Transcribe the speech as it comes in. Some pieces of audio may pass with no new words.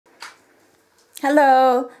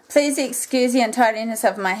Hello, please excuse the untidiness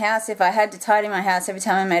of my house. If I had to tidy my house every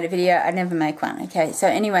time I made a video, I'd never make one. Okay, so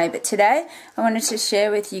anyway, but today I wanted to share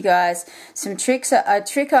with you guys some tricks. A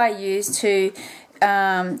trick I use to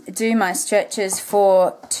do my stretches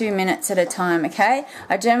for 2 minutes at a time. Okay,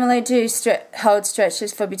 I generally do hold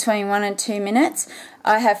stretches for between 1 and 2 minutes.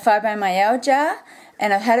 I have fibromyalgia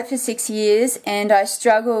and I've had it for 6 years, and I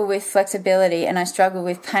struggle with flexibility and I struggle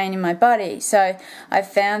with pain in my body. So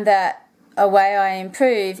I've found that a way I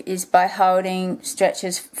improve is by holding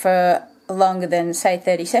stretches for longer than, say,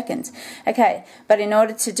 30 seconds. Okay, but in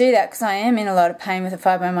order to do that, because I am in a lot of pain with the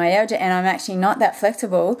fibromyalgia and I'm actually not that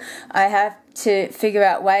flexible, I have to figure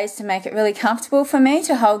out ways to make it really comfortable for me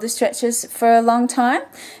to hold the stretches for a long time.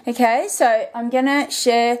 Okay, so I'm going to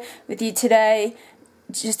share with you today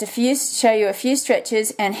show you a few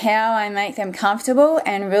stretches and how I make them comfortable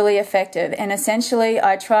and really effective. And essentially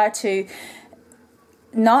I try to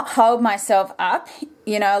not hold myself up.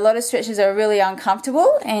 You know, a lot of stretches are really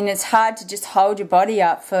uncomfortable and it's hard to just hold your body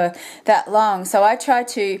up for that long. So I try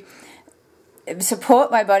to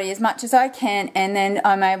support my body as much as I can, and then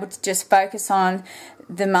I'm able to just focus on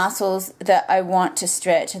the muscles that I want to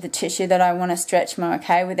stretch, or the tissue that I want to stretch more,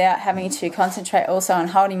 okay, without having to concentrate also on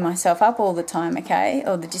holding myself up all the time, okay,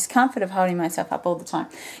 or the discomfort of holding myself up all the time.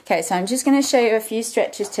 Okay, so I'm just going to show you a few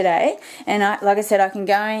stretches today, and like I said, I can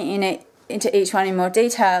go into each one in more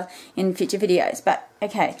detail in future videos. But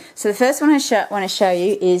okay, so the first one I want to show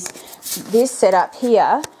you is this setup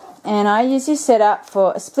here, and I use this setup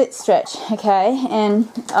for a split stretch, okay, and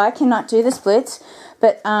I cannot do the splits,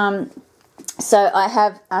 but so I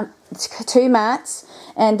have 2 mats,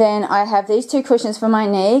 and then I have these 2 cushions for my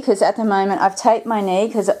knee, because at the moment I've taped my knee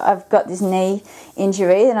because I've got this knee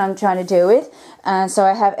injury that I'm trying to deal with, so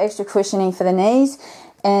I have extra cushioning for the knees.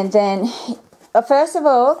 And then first of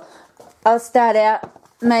all, I'll start out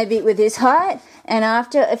maybe with this height, and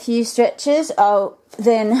after a few stretches I'll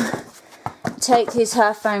then take this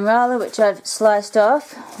half foam roller, which I've sliced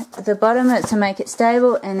off at the bottom to make it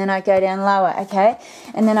stable, and then I go down lower, okay?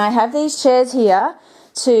 And then I have these chairs here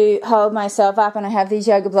to hold myself up, and I have these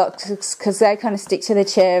yoga blocks because they kind of stick to the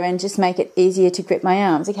chair and just make it easier to grip my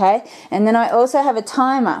arms, okay? And then I also have a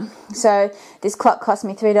timer. So this clock cost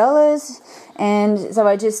me $3, and so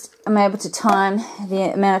I'm able to time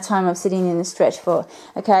the amount of time I'm sitting in the stretch for.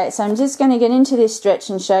 Okay, so I'm just going to get into this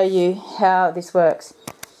stretch and show you how this works.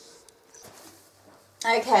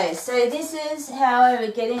 Okay, so this is how I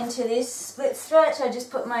would get into this split stretch. I just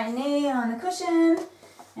put my knee on the cushion,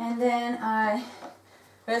 and then I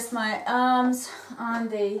rest my arms on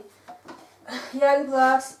the yoga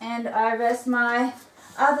blocks, and I rest my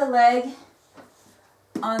other leg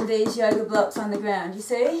on these yoga blocks on the ground, you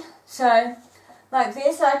see? So like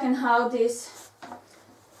this, I can hold this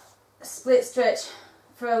split stretch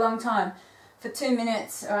for a long time, for 2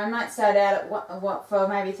 minutes, or I might start out at for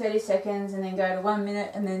maybe 30 seconds and then go to 1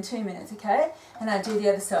 minute and then 2 minutes, okay? And I do the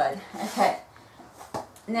other side. Okay,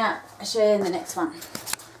 now I'll show you in the next one.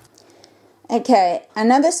 Okay,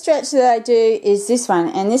 another stretch that I do is this one,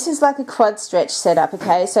 and this is like a quad stretch setup,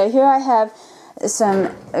 okay? So here I have some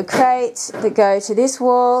crates that go to this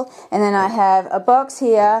wall, and then I have a box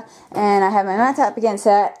here, and I have my mat up against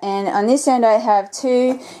that, and on this end I have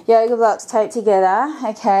 2 yoga blocks taped together,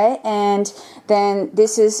 okay, and then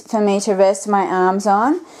this is for me to rest my arms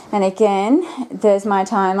on, and again there's my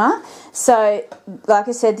timer. So like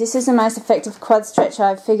I said, this is the most effective quad stretch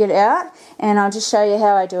I've figured out, and I'll just show you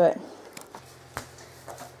how I do it.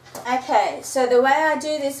 Okay, so the way I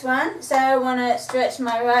do this one, so I want to stretch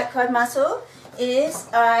my right quad muscle, is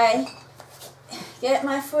I get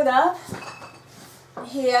my foot up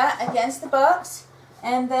here against the box,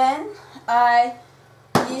 and then I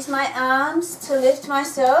use my arms to lift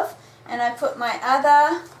myself, and I put my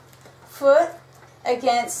other foot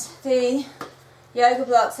against the yoga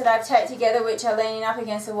blocks that I've taped together, which are leaning up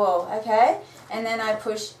against the wall, okay? And then I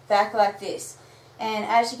push back like this. And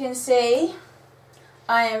as you can see,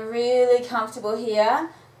 I am really comfortable here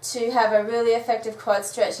to have a really effective quad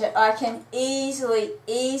stretch that I can easily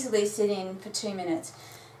sit in for 2 minutes.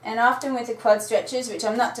 And often with the quad stretches, which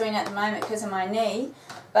I'm not doing at the moment because of my knee,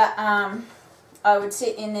 but I would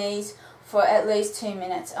sit in these for at least 2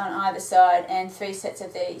 minutes on either side, and 3 sets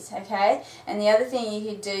of these, okay? And the other thing you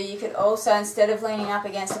could do, you could also, instead of leaning up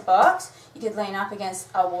against a box, you could lean up against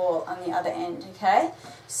a wall on the other end, okay?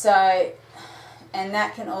 So, and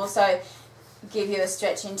that can also give you a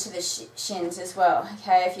stretch into the shins as well,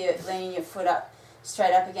 okay, if you're leaning your foot up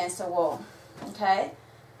straight up against a wall, okay?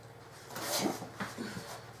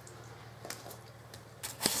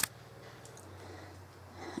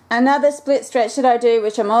 Another split stretch that I do,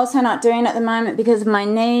 which I'm also not doing at the moment because my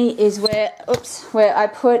knee, is where I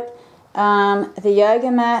put the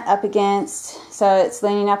yoga mat up against, so it's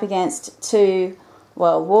leaning up against two,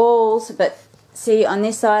 well, walls, but see on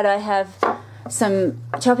this side I have some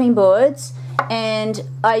chopping boards, and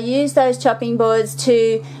I use those chopping boards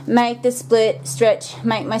to make the split stretch,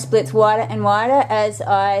 make my splits wider and wider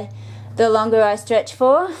the longer I stretch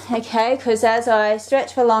for, okay, because as I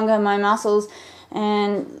stretch for longer, my muscles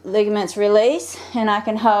and ligaments release, and I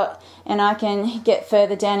can hold, and I can get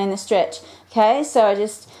further down in the stretch. Okay, so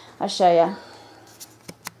I'll show you.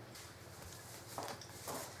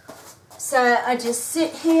 So I just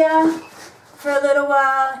sit here for a little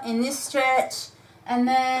while in this stretch, and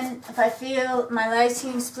then if I feel my legs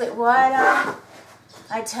getting split wider,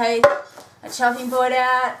 I take a chopping board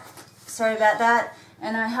out, sorry about that,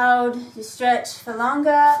 and I hold the stretch for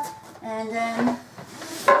longer, and then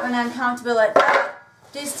when I'm comfortable at that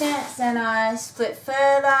distance, then I split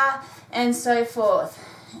further, and so forth.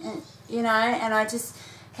 And, you know, and I just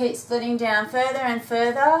keep splitting down further and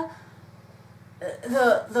further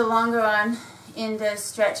the longer I'm in the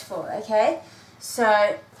stretch for, okay?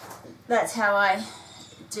 So that's how I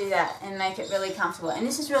do that and make it really comfortable. And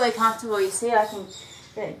this is really comfortable. You see, I can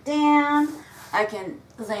go down, I can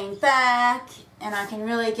lean back, and I can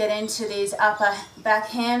really get into these upper back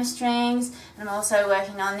hamstrings. I'm also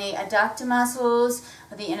working on the adductor muscles,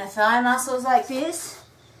 or the inner thigh muscles like this.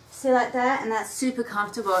 See, like that, and that's super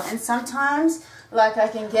comfortable. And sometimes, like, I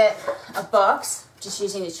can get a box, just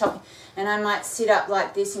using the chopping, and I might sit up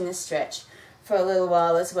like this in the stretch for a little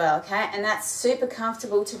while as well, okay? And that's super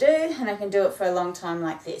comfortable to do, and I can do it for a long time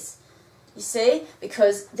like this. You see?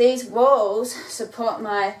 Because these walls support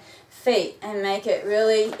my feet and make it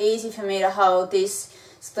really easy for me to hold this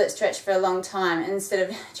split stretch for a long time, instead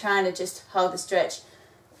of trying to just hold the stretch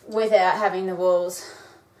without having the walls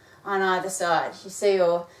on either side, you see,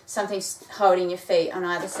 or something holding your feet on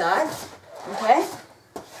either side, okay?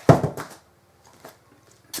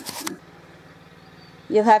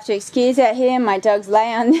 You'll have to excuse out here, my dogs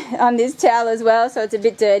lay on this towel as well, so it's a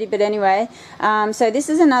bit dirty, but anyway. So this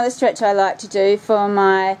is another stretch I like to do for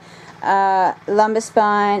my lumbar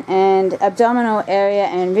spine and abdominal area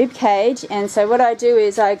and rib cage. And so what I do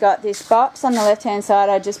is, I got this box on the left hand side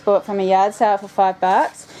I just bought from a yard sale for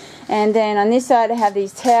 $5, and then on this side I have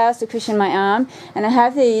these towels to cushion my arm, and I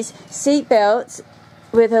have these seat belts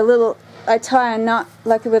with a little, I tie a knot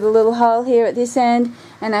like with a little hole here at this end,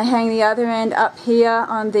 and I hang the other end up here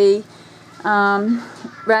on the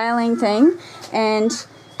railing thing, and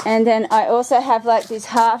then I also have like this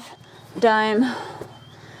half dome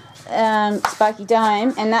spiky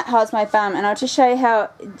dome, and that holds my bum. And I'll just show you how,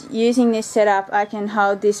 using this setup, I can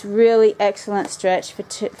hold this really excellent stretch for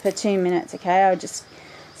 2 minutes. Okay, I'll just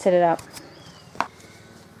set it up.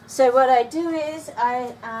 So what I do is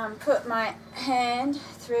I put my hand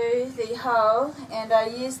through the hole, and I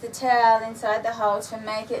use the towel inside the hole to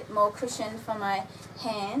make it more cushioned for my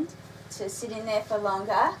hand to sit in there for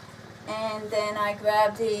longer, and then I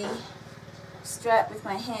grab the strap with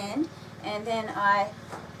my hand, and then I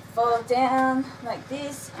fall down like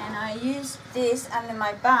this, and I use this under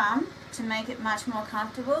my bum to make it much more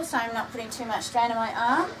comfortable, so I'm not putting too much strain on my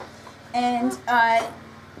arm. And I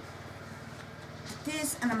put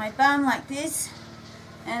this under my bum like this,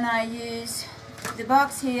 and I use the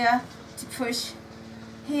box here to push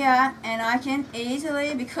here, and I can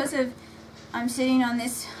easily, because of I'm sitting on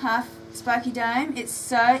this half spiky dome, it's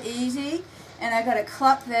so easy, and I got a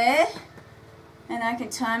clock there, and I can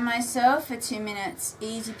time myself for 2 minutes,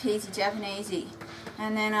 easy peasy Japanesey.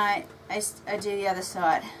 And then I do the other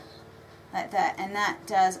side like that, and that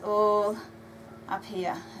does all up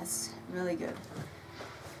here. That's really good.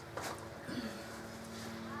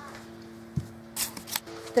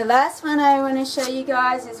 The last one I want to show you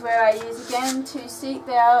guys is where I use again 2 seat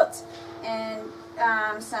belts and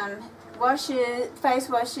some washes, face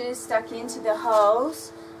washes stuck into the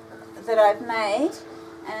holes that I've made,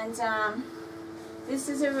 and this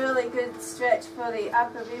is a really good stretch for the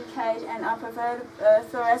upper rib cage and upper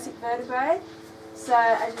thoracic vertebrae. So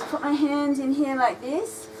I just put my hands in here like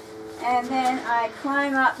this, and then I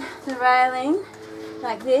climb up the railing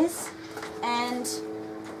like this, and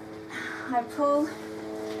I pull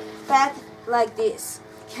back like this,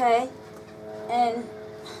 okay? And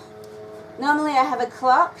normally I have a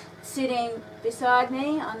clock sitting beside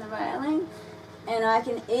me on the railing, and I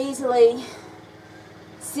can easily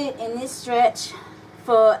sit in this stretch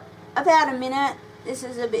for about a minute. This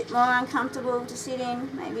is a bit more uncomfortable to sit in,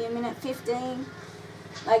 maybe a minute 15,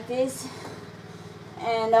 like this,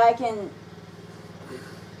 and I can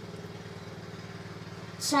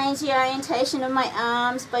change the orientation of my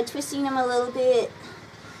arms by twisting them a little bit,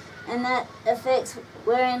 and that affects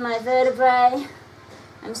where in my vertebrae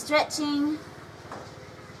I'm stretching,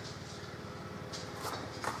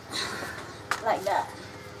 like that.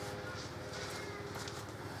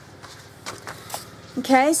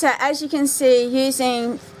 Okay, so as you can see,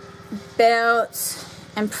 using belts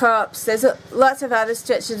and props, there's lots of other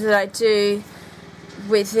stretches that I do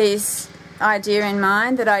with this idea in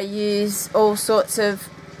mind, that I use all sorts of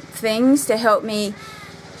things to help me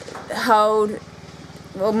hold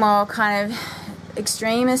more kind of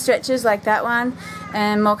extreme stretches like that one,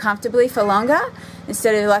 and more comfortably for longer,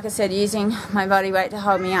 instead of, like I said, using my body weight to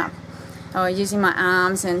hold me up, or using my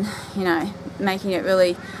arms and, you know, making it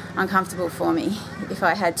really uncomfortable for me if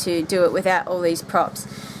I had to do it without all these props.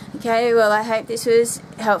 Okay, well, I hope this was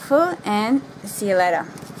helpful, and see you later.